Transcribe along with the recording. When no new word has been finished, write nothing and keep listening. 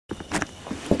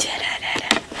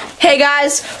Hey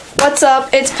guys, what's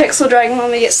up? It's Pixel Dragon. Let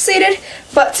me get seated.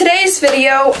 But today's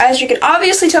video, as you can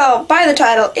obviously tell by the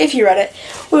title, if you read it,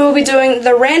 we will be doing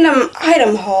the random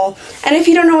item haul. And if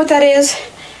you don't know what that is,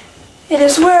 it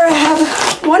is where I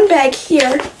have one bag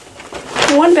here,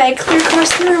 and one bag clear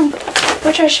across the room,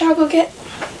 which I shall go get.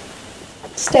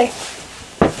 Stay.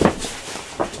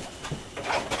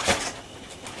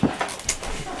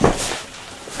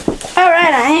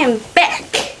 Alright, I am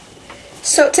back.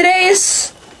 So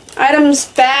today's items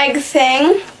bag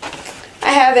thing I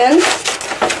have in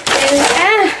is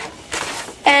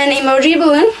an emoji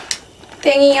balloon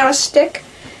thingy on a stick.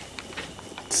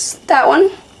 It's that one.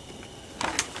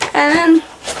 And then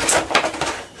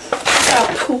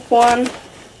a poop one.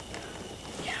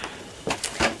 Yeah.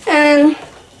 And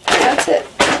that's it.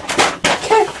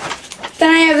 Okay.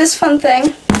 Then I have this fun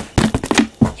thing.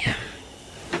 Yeah.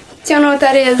 Don't know what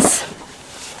that is.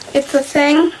 It's a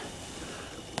thing.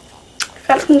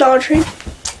 Got it from Dollar Tree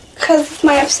because it's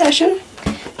my obsession.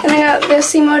 Then I got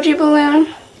this emoji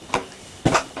balloon.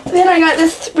 Then I got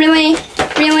this really, I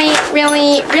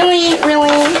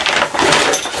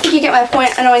think you get my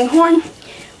point, annoying horn,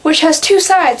 which has two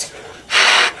sides.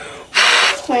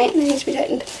 Wait, it needs to be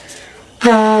tightened.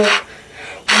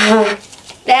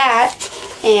 That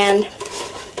and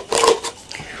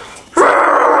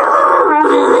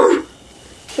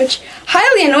which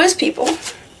highly annoys people.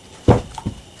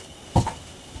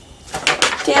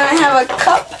 Then I have a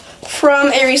cup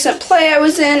from a recent play I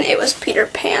was in. It was Peter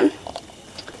Pan.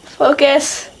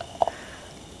 Focus.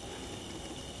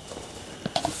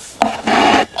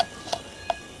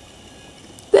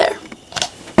 There.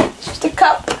 It's just a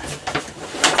cup.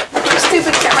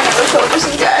 Stupid camera never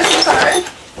focuses, guys. I'm sorry.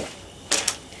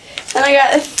 Then I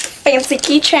got a fancy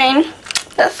keychain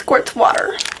that squirts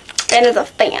water and is a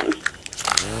fan.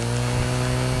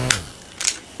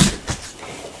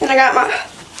 And I got my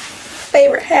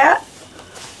favorite hat.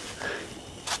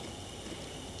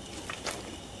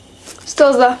 Still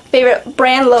has the favorite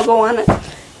brand logo on it.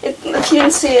 If you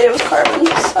didn't see it, it was Carbon.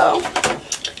 So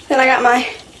then I got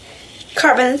my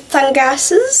Carbon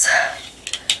sunglasses.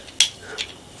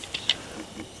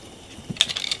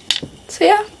 So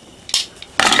yeah.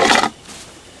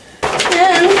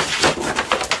 And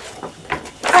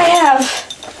I have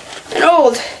an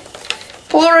old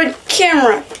Polaroid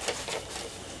camera.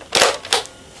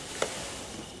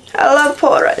 I love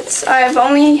Polaroids. I've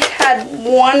only had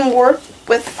one work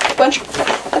with a bunch of,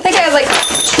 I think I had like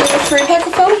 2 or 3 pack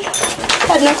of film. I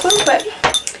had no clue, but,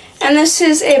 and this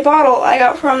is a bottle I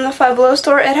got from the Five Below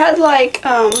store. It had like,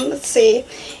 let's see,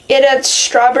 it had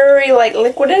strawberry like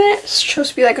liquid in it. It's supposed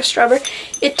to be like a strawberry.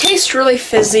 It tastes really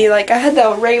fizzy. Like I had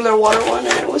the regular water one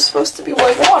and it was supposed to be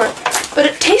like water, but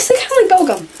it tasted kind of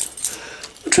like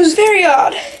bubblegum, which was very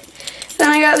odd. Then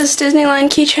I got this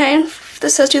Disneyland keychain that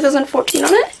says 2014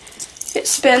 on it. It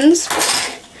spins.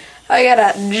 I got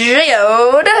a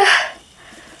geode.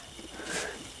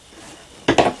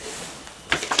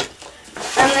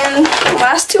 And then the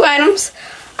last 2 items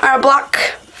are a block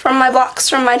from my blocks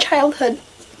from my childhood.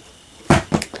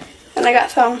 And I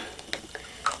got some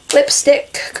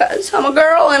lipstick because I'm a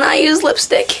girl and I use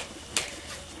lipstick.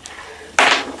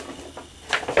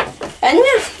 And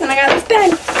yeah, then I got this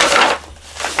bag.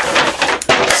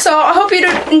 So I hope you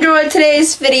enjoyed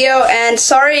today's video, and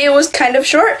sorry it was kind of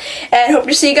short, and hope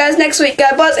to see you guys next week.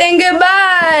 God bless and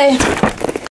goodbye!